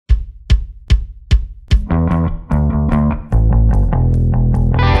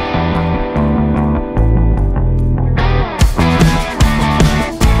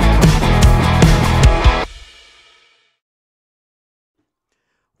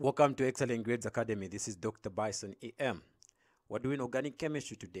Welcome to Excellent Grades Academy. This is Dr. Byson EM. We're doing organic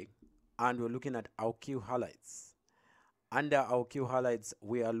chemistry today, and we're looking at alkyl halides. Under alkyl halides,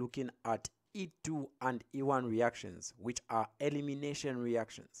 we are looking at E2 and E1 reactions, which are elimination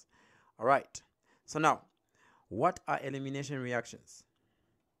reactions. All right. So now, what are elimination reactions?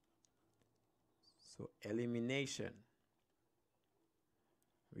 So elimination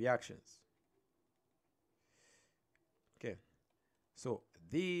reactions. Okay. So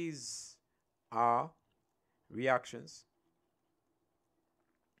these are reactions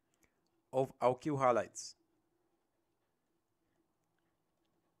of alkyl halides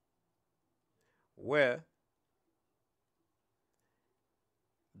where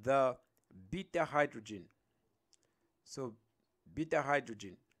the beta hydrogen, so beta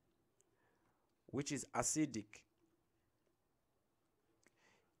hydrogen, which is acidic,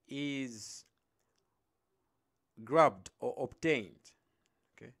 is grabbed or obtained,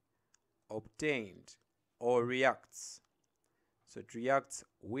 obtained or reacts. So it reacts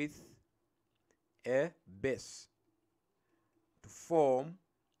with a base to form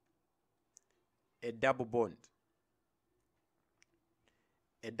a double bond.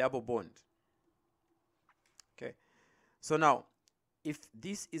 A double bond. Okay. So now, if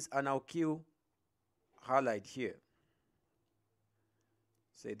this is an alkyl halide here,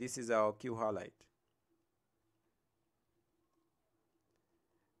 say this is our alkyl halide.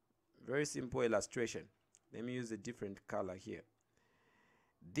 Very simple illustration. Let me use a different color here.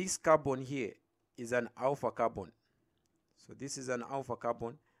 This carbon here is an alpha carbon. So this is an alpha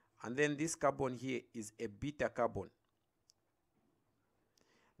carbon, and then this carbon here is a beta carbon.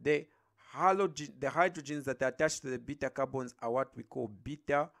 The hydrogens that are attached to the beta carbons are what we call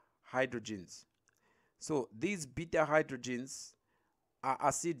beta hydrogens. So these beta hydrogens are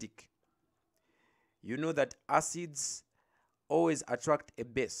acidic. You know that acids always attract a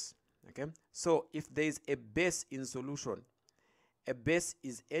base. Okay, so if there is a base in solution, a base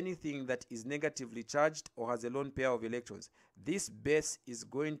is anything that is negatively charged or has a lone pair of electrons. This base is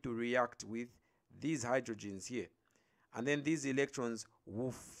going to react with these hydrogens here, and then these electrons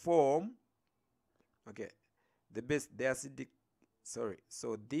will form, okay, the base, the acidic,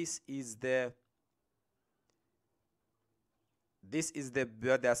 so this is the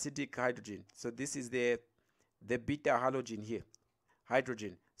acidic hydrogen. So this is the beta halogen here,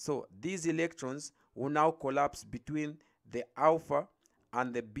 hydrogen. So these electrons will now collapse between the alpha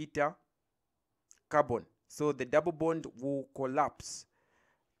and the beta carbon. So the double bond will collapse,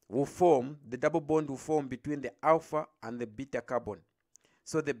 the double bond will form between the alpha and the beta carbon.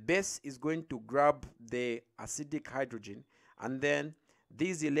 So the base is going to grab the acidic hydrogen, and then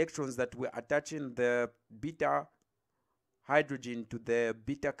these electrons that were attaching the beta hydrogen to the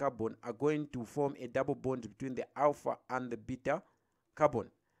beta carbon are going to form a double bond between the alpha and the beta carbon.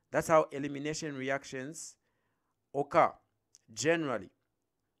 That's how elimination reactions occur generally.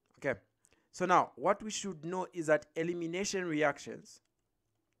 Okay. So now what we should know is that elimination reactions,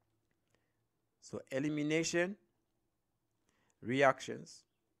 so elimination reactions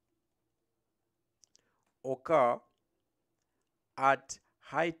occur at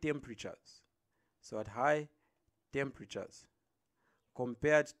high temperatures. So at high temperatures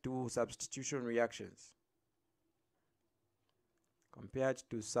compared to substitution reactions. Compared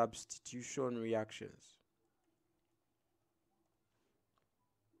to substitution reactions.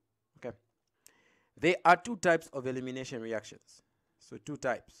 Okay. There are two types of elimination reactions. So two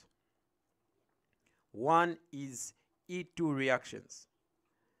types. One is E2 reactions.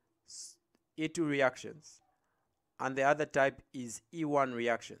 E2 reactions. And the other type is E1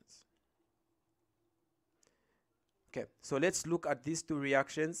 reactions. Okay, so let's look at these two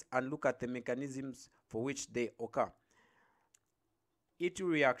reactions and look at the mechanisms for which they occur. E2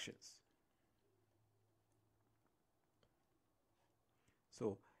 reactions.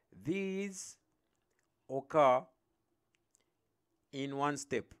 So these occur in one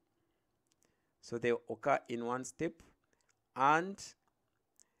step. So they occur in one step, and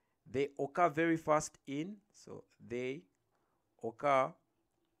they occur very fast so they occur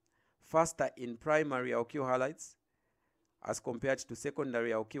faster in primary alkyl halides as compared to secondary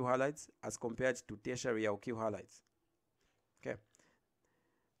alkyl halides, as compared to tertiary alkyl halides. Okay.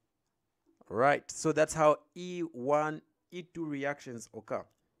 Right, so that's how E1, E2 reactions occur.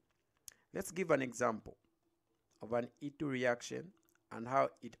 Let's give an example of an E2 reaction and how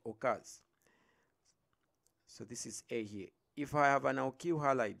it occurs. So this is A here. If I have an alkyl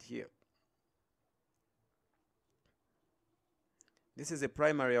halide here, this is a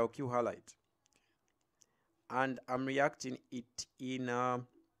primary alkyl halide, and I'm reacting it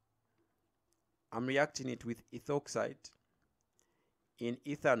with ethoxide in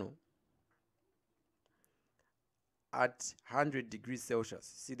ethanol at 100 degrees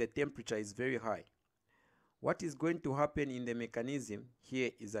Celsius. See, the temperature is very high. What is going to happen in the mechanism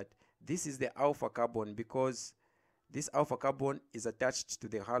here is that this is the alpha carbon, because this alpha carbon is attached to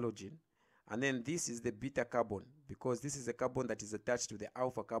the halogen, and then this is the beta carbon, because this is the carbon that is attached to the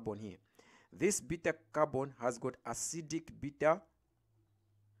alpha carbon here. This beta carbon has got acidic beta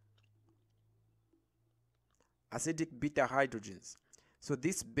hydrogens. So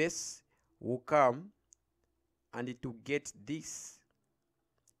this base will come and it will get this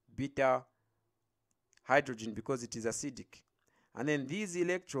beta hydrogen because it is acidic. And then these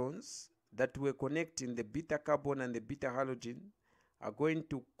electrons that were connecting the beta carbon and the beta halogen are going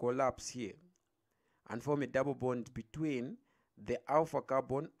to collapse here and form a double bond between the alpha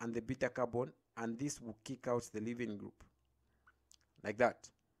carbon and the beta carbon, and this will kick out the leaving group like that.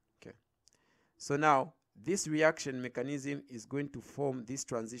 Okay. So now this reaction mechanism is going to form this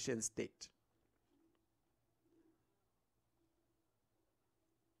transition state.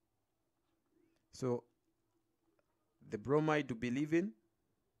 So the bromide will be leaving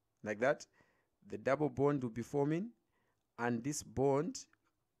like that, the double bond will be forming, and this bond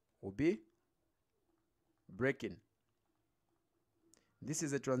will be breaking. This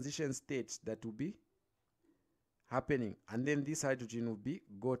is a transition state that will be happening, and then this hydrogen will be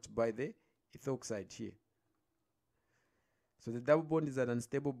got by the ethoxide here. So the double bond is an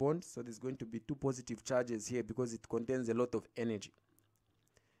unstable bond, so there's going to be two positive charges here because it contains a lot of energy.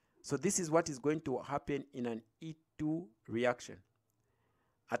 So this is what is going to happen in an E2 reaction.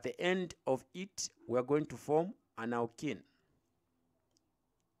 At the end of it, we are going to form an alkene.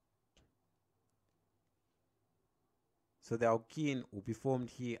 So the alkene will be formed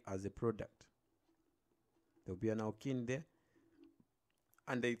here as a product. There will be an alkene there,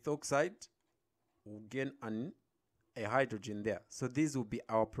 and the ethoxide will gain a hydrogen there. So these will be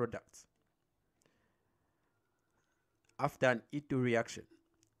our products after an E2 reaction.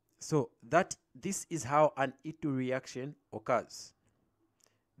 So this is how an E2 reaction occurs.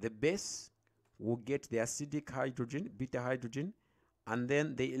 The base will get the acidic hydrogen, beta hydrogen, and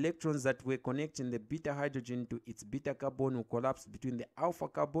then the electrons that were connecting the beta hydrogen to its beta carbon will collapse between the alpha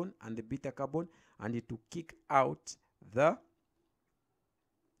carbon and the beta carbon, and it will kick out the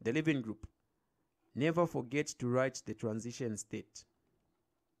leaving group. Never forget to write the transition state.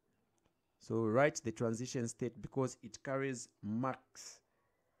 So write the transition state because it carries marks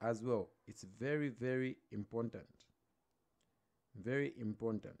as well. It's very, very important. Very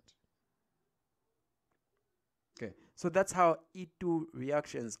important. Okay, so that's how E2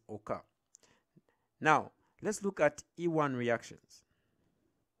 reactions occur. Now, let's look at E1 reactions.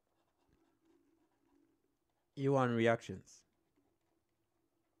 E1 reactions.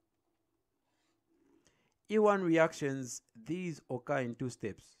 E1 reactions, these occur in two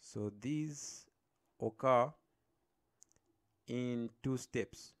steps. So these occur in two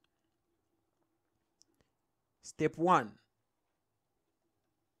steps. Step 1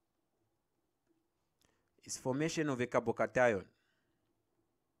 is formation of a carbocation.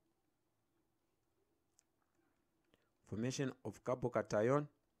 Formation of carbocation.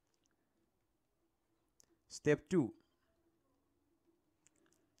 Step 2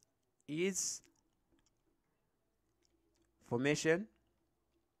 is formation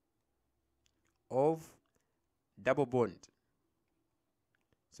of double bond.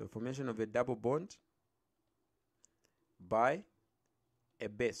 So formation of a double bond by a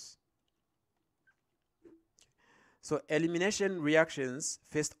base. So elimination reactions,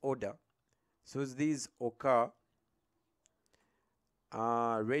 first order. So these occur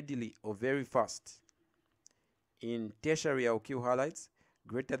readily or very fast in tertiary alkyl halides,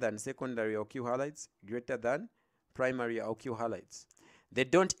 greater than secondary alkyl halides, greater than primary alkyl halides. They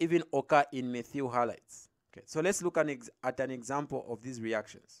don't even occur in methyl halides. Okay, so let's look at an example of these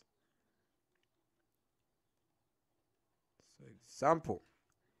reactions. So example.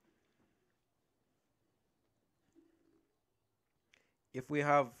 If we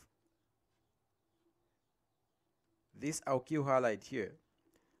have this alkyl halide here,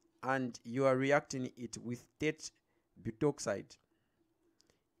 and you are reacting it with tet butoxide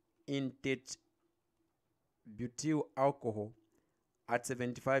in tet butyl alcohol at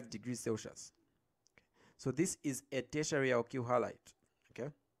 75 degrees Celsius. Okay. So this is a tertiary alkyl halide, okay?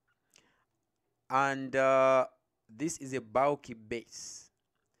 And this is a bulky base.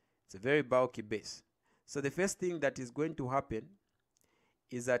 It's a very bulky base. So the first thing that is going to happen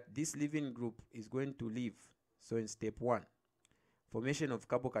is that this leaving group is going to leave. So in step 1, formation of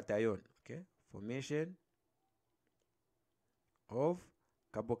carbocation, okay? Formation of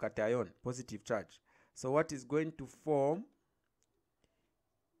carbocation, positive charge. So what is going to form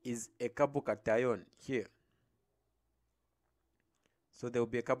is a carbocation here. So there will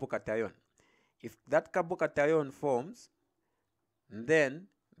be a carbocation. If that carbocation forms, then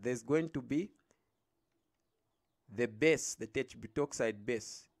there's going to be the base, the tetrbutoxide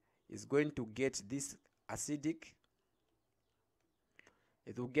base is going to get this acidic,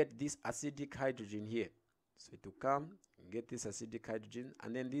 it will get this acidic hydrogen here. So it will come and get this acidic hydrogen,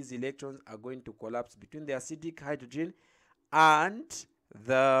 and then these electrons are going to collapse between the acidic hydrogen and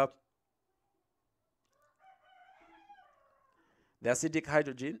the acidic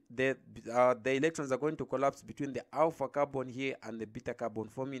hydrogen. The electrons are going to collapse between the alpha carbon here and the beta carbon,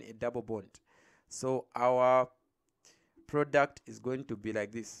 forming a double bond. So our product is going to be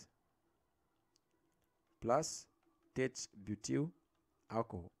like this, plus tet-butyl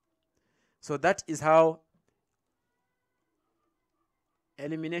alcohol. So that is how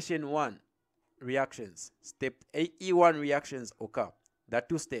elimination 1 reactions, step E1 reactions occur. There are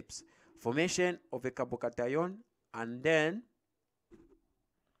 2 steps: formation of a carbocation, and then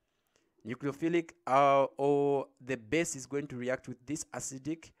nucleophilic or the base is going to react with this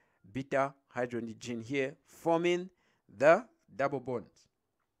acidic beta hydrogen here, forming the double bond.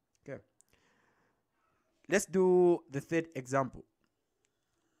 Okay, let's do the third example.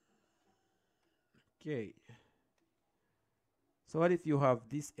 Okay, so what if you have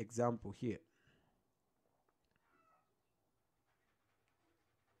this example here?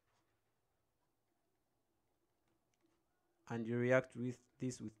 And you react with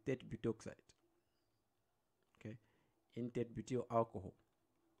this with tet-butoxide, okay, in tet-butyl alcohol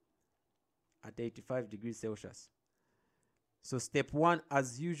at 85 degrees Celsius. So step 1,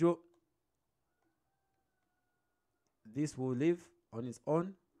 as usual, this will leave on its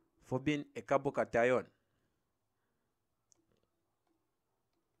own, forming a carbocation.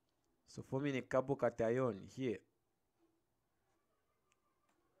 So forming a carbocation here.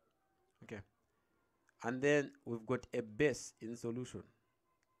 Okay. And then we've got a base in solution.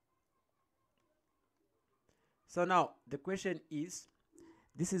 So now the question is,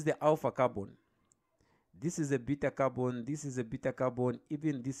 this is the alpha carbon, this is a beta carbon, this is a beta carbon,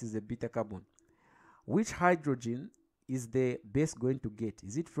 even this is a beta carbon. Which hydrogen is the base going to get?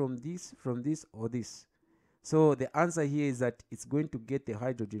 Is it from this, or this? So the answer here is that it's going to get the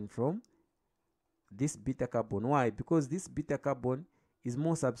hydrogen from this beta carbon. Why? Because this beta carbon is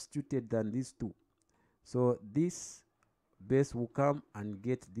more substituted than these two. So this base will come and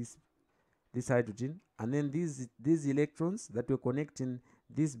get this hydrogen, and then these electrons that were connecting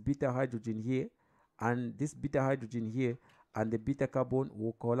this beta hydrogen here and this beta hydrogen here and the beta carbon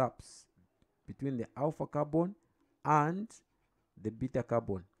will collapse between the alpha carbon and the beta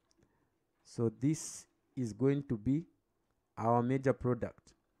carbon. So this is going to be our major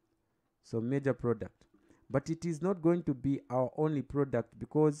product. So major product, but it is not going to be our only product,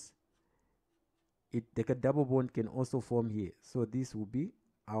 because the double bond can also form here. So this will be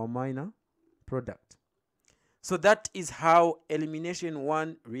our minor product. So that is how elimination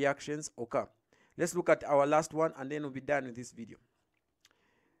 1 reactions occur. Let's look at our last one, and then we'll be done with this video.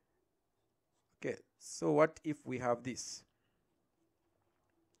 Okay, so what if we have this?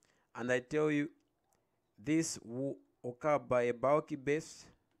 And I tell you, this will occur by a bulky base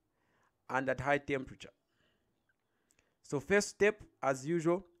and at high temperature. So first step, as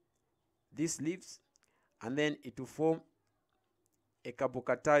usual, this leaves, and then it will form a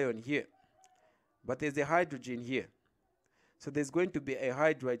carbocation here. But there's a hydrogen here. So there's going to be a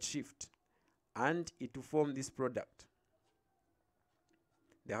hydride shift, and it will form this product.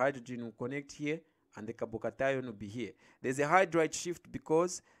 The hydrogen will connect here, and the carbocation will be here. There's a hydride shift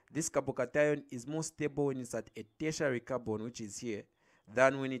because this carbocation is more stable when it's at a tertiary carbon, which is here,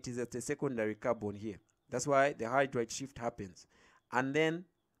 than when it is at a secondary carbon here. That's why the hydride shift happens. And then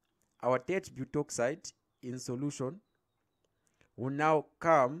our tet-butoxide in solution will now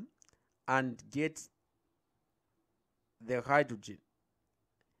come and get the hydrogen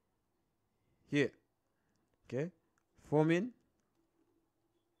here, okay, forming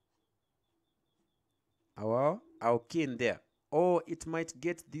our alkene there. Or it might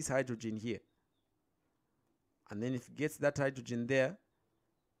get this hydrogen here, and then if it gets that hydrogen there,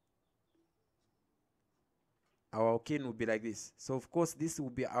 our alkene will be like this. So of course this will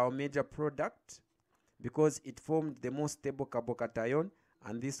be our major product because it formed the most stable carbocation,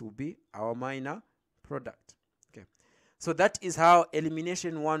 and this will be our minor product. Okay, so that is how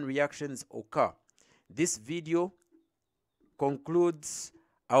elimination 1 reactions occur. This video concludes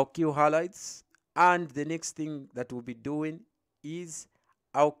alkyl halides, and the next thing that we'll be doing is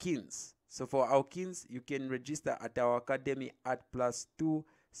alkenes. So for alkenes, you can register at our academy at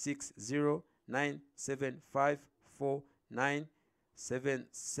 +260975494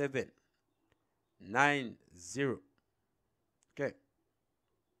 7790. Okay.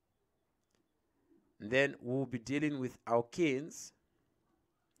 Then we'll be dealing with alkenes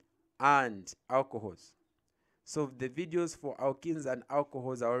and alcohols. So the videos for alkenes and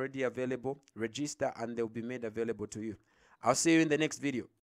alcohols are already available. Register and they'll be made available to you. I'll see you in the next video.